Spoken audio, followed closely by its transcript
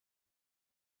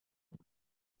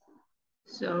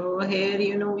So here,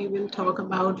 we will talk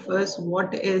about first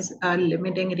what is a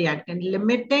limiting reactant.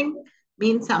 Limiting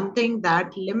means something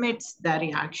that limits the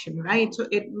reaction, right? So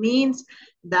it means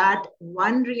that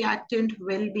one reactant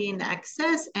will be in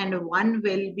excess and one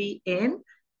will be in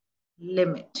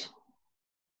limit.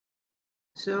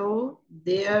 So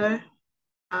there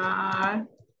are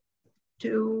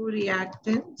two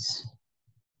reactants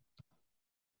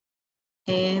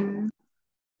in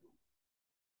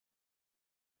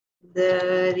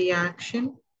the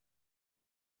reaction.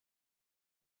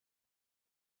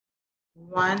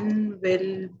 One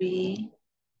will be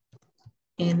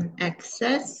in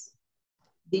excess.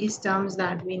 These terms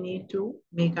that we need to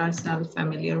make ourselves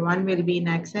familiar. One will be in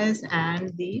excess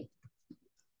and the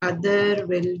other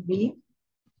will be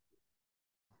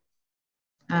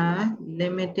a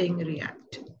limiting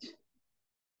reactant.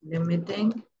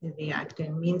 Limiting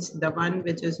reactant means the one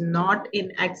which is not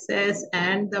in excess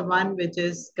and the one which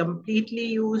is completely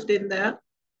used in the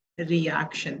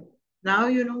reaction. Now,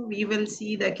 we will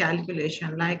see the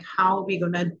calculation, like how we're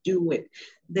going to do it.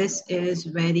 This is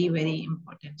very, very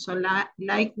important. So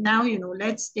like now,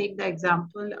 let's take the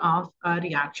example of a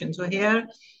reaction. So here,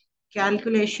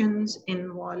 calculations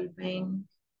involving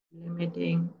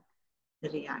limiting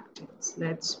reactants.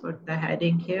 Let's put the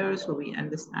heading here so we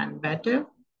understand better.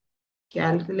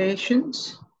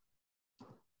 Calculations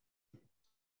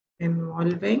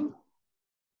involving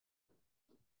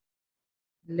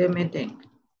limiting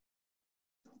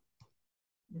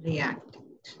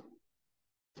reactant.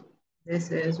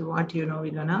 This is what, we're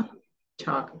gonna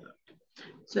talk about.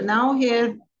 So now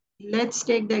here, let's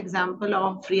take the example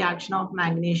of reaction of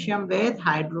magnesium with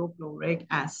hydrochloric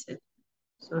acid.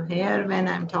 So here, when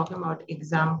I'm talking about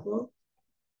example,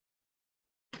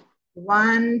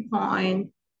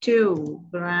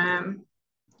 1.2 gram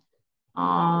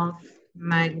of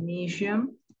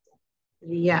magnesium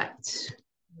reacts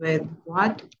with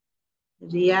what?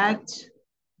 Reacts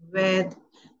with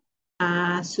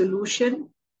a solution.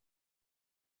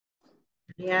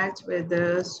 Reacts with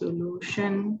a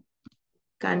solution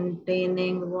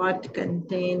containing what?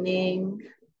 Containing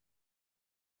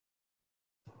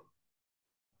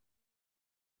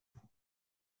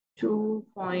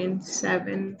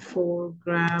 2.74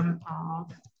 gram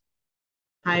of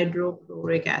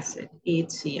hydrochloric acid,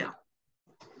 HCl.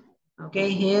 Okay,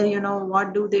 here,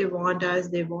 what do they want us?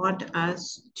 They want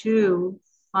us to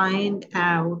find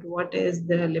out what is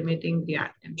the limiting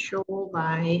reactant. Show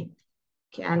by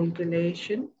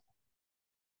calculation.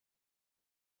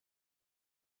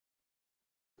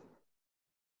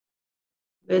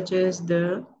 Which is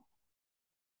the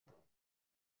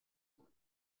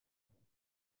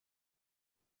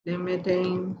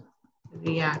limiting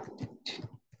reactant.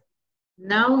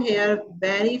 Now here,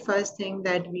 very first thing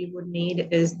that we would need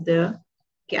is the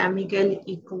chemical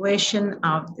equation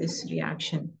of this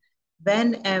reaction.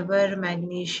 Whenever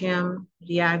magnesium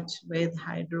reacts with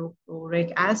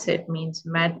hydrochloric acid, means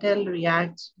metal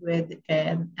reacts with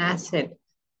an acid,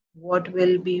 what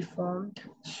will be formed?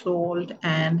 Salt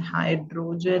and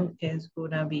hydrogen is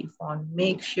gonna be formed.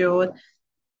 Make sure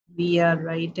we are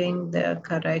writing the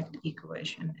correct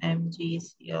equation.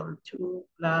 MgCl2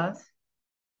 plus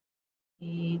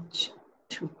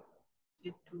H2,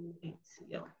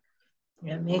 H2HCl.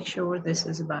 Yeah, make sure this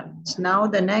is balanced. Now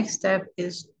the next step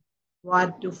is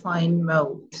what? To find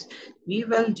moles. We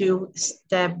will do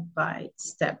step by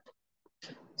step.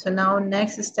 So now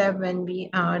next step when we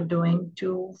are doing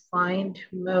to find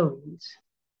moles,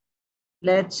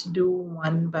 let's do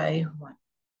one by one.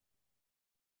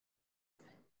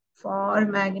 For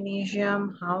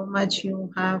magnesium, how much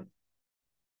you have?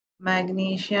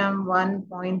 Magnesium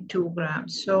 1.2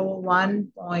 grams. So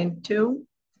 1.2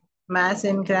 mass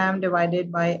in gram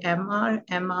divided by mr.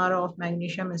 Mr of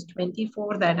magnesium is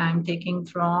 24 that I'm taking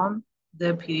from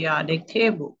the periodic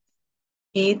table.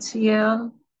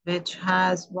 HCl, which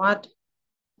has what?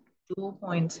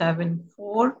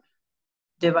 2.74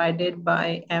 divided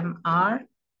by mr.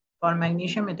 For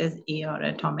magnesium, it is AR,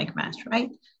 atomic mass,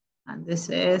 right? And this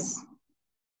is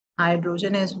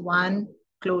hydrogen is 1,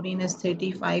 chlorine is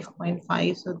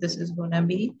 35.5. So this is going to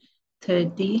be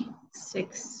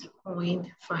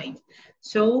 36.5.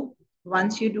 So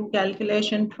once you do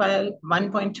calculation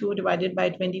 1.2 divided by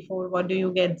 24, what do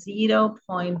you get?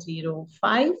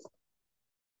 0.05.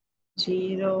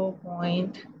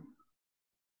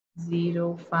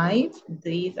 0.05.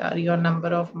 These are your number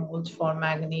of moles for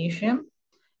magnesium.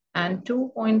 And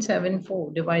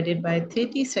 2.74 divided by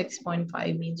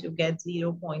 36.5 means you get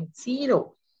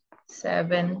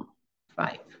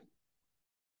 0.075.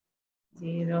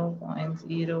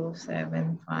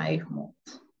 0.075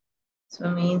 moles. So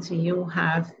means you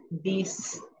have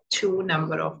these 2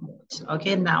 number of moles.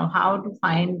 Okay, now how to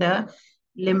find the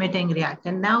limiting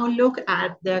reactant? Now look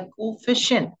at the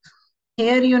coefficient.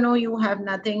 Here, you have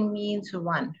nothing means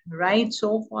 1, right?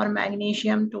 So for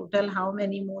magnesium total, how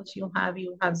many moles you have?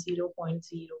 You have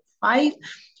 0.05.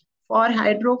 For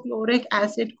hydrochloric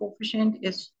acid, coefficient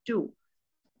is 2.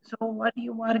 So what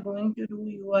you are going to do,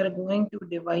 you are going to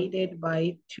divide it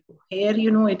by 2. Here,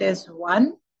 it is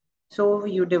 1. So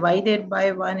you divide it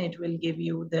by 1, it will give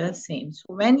you the same.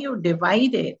 So when you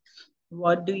divide it,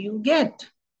 what do you get?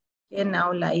 Okay,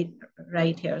 now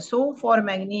right here. So for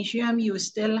magnesium, you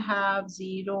still have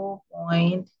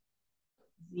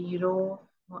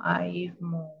 0.05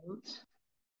 moles.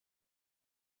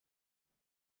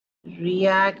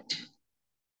 React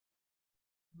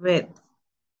with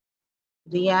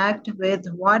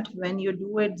what? When you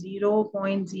do it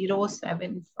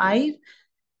 0.075.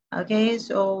 Okay,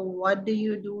 so what do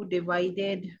you do?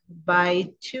 Divided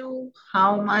by 2,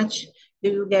 how much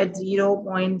do you get?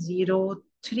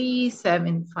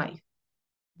 0.0375.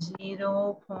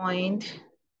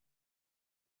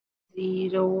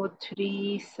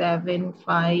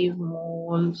 0.0375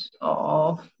 moles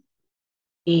of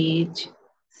HCl.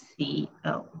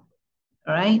 All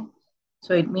right.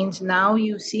 So it means now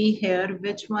you see here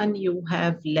which one you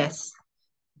have less,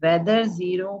 whether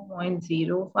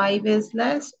 0.05 is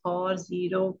less or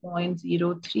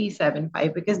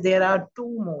 0.0375, because there are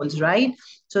 2 moles, right?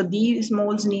 So these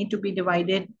moles need to be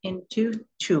divided into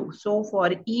 2. So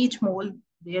for each mole,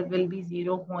 there will be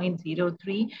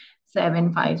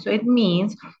 0.0375. So it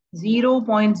means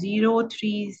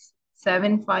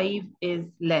 0.0375 is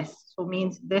less. So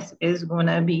means this is going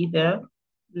to be the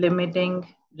limiting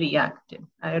reactant.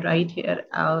 I write here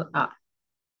LR.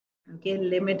 Okay,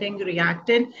 limiting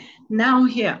reactant. Now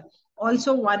here,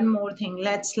 also one more thing,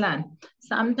 let's learn.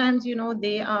 Sometimes,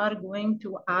 they are going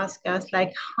to ask us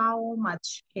like how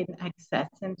much in excess.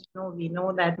 Since, we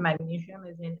know that magnesium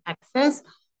is in excess,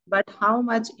 but how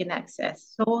much in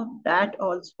excess? So that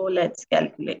also let's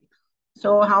calculate.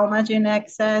 So how much in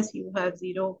excess? You have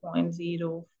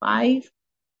 0.05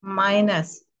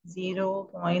 minus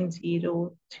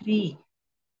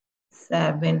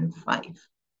 0.0375.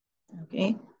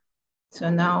 Okay. So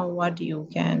now what you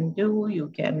can do, you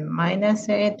can minus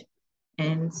it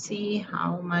and see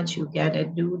how much you get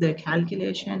it. Do the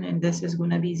calculation, and this is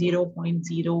going to be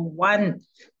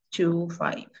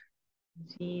 0.0125.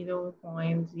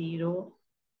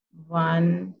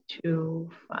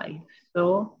 0.0125.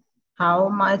 So how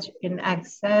much in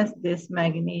excess this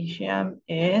magnesium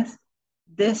is?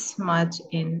 This much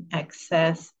in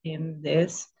excess in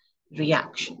this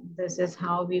reaction. This is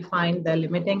how we find the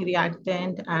limiting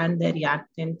reactant and the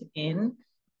reactant in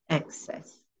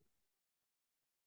excess.